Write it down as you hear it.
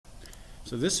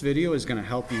So this video is going to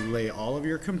help you lay all of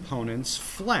your components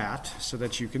flat so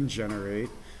that you can generate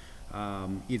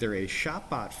either a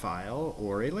Shopbot file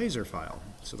or a laser file.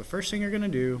 So the first thing you're going to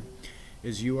do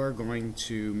is you are going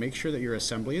to make sure that your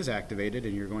assembly is activated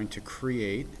and you're going to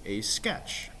create a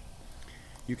sketch.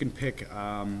 You can pick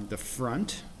the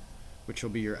front, which will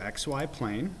be your XY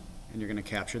plane, and you're going to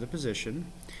capture the position.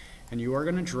 And you are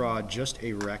going to draw just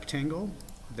a rectangle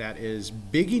that is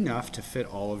big enough to fit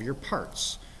all of your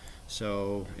parts.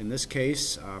 So in this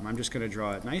case, I'm just going to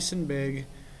draw it nice and big,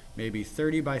 maybe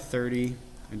 30 by 30,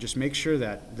 and just make sure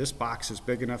that this box is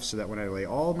big enough so that when I lay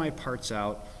all my parts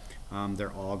out,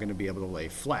 they're all going to be able to lay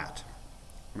flat.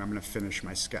 And I'm going to finish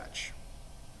my sketch.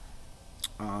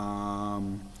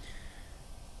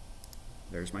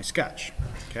 There's my sketch.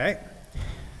 Okay.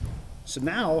 So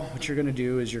now what you're going to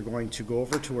do is you're going to go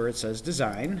over to where it says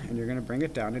design, and you're going to bring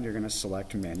it down and you're going to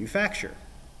select manufacture.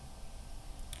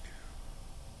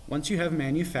 Once you have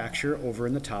manufacture over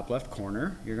in the top left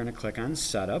corner, you're going to click on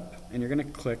setup and you're going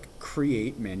to click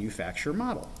create manufacture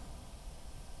model.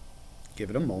 Give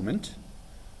it a moment.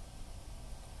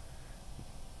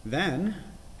 Then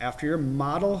after your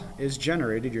model is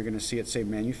generated, you're going to see it say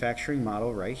manufacturing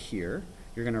model right here.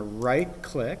 You're going to right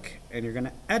click and you're going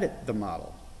to edit the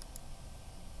model.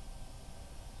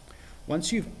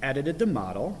 Once you've edited the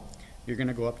model, you're going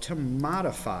to go up to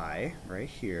modify right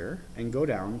here and go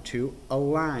down to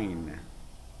align.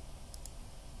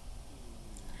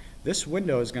 This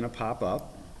window is going to pop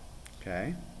up.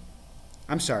 Okay.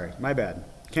 I'm sorry, my bad.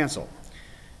 Cancel.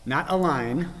 Not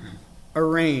align,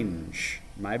 arrange.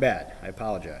 My bad, I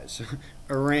apologize.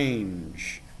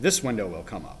 Arrange. This window will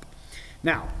come up.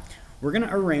 Now, we're going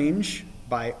to arrange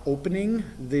by opening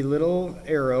the little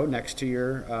arrow next to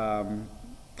your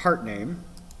part name,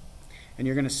 and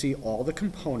you're going to see all the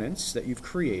components that you've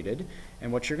created.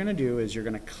 And what you're going to do is you're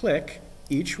going to click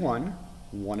each one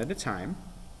at a time,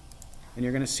 and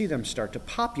you're going to see them start to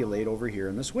populate over here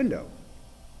in this window.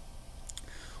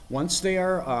 Once they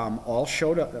are all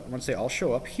show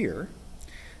up here,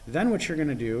 then what you're going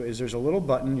to do is there's a little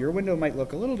button. Your window might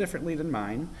look a little differently than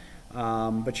mine,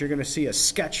 but you're going to see a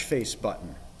sketch face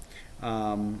button.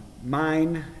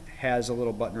 Mine has a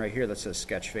little button right here that says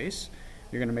sketch face.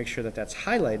 You're going to make sure that that's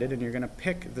highlighted, and you're going to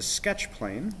pick the sketch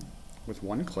plane with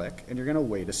one click, and you're going to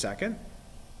wait a second.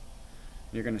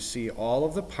 You're going to see all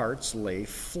of the parts lay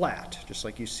flat, just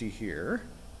like you see here.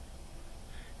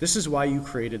 This is why you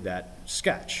created that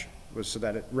sketch, was so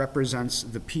that it represents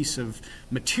the piece of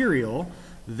material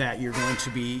that you're going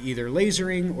to be either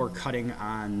lasering or cutting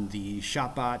on the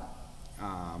Shopbot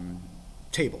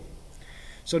table.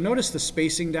 So notice the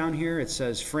spacing down here. It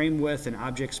says frame width and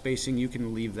object spacing. You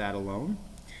can leave that alone.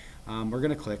 We're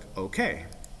going to click OK.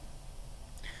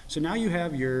 So now you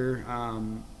have your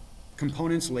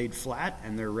components laid flat,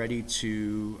 and they're ready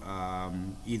to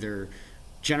either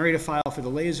generate a file for the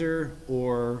laser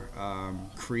or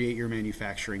create your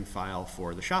manufacturing file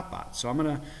for the Shopbot. So I'm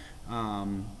going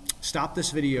to stop this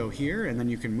video here, and then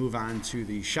you can move on to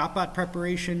the Shopbot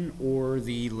preparation or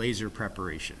the laser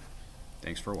preparation.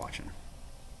 Thanks for watching.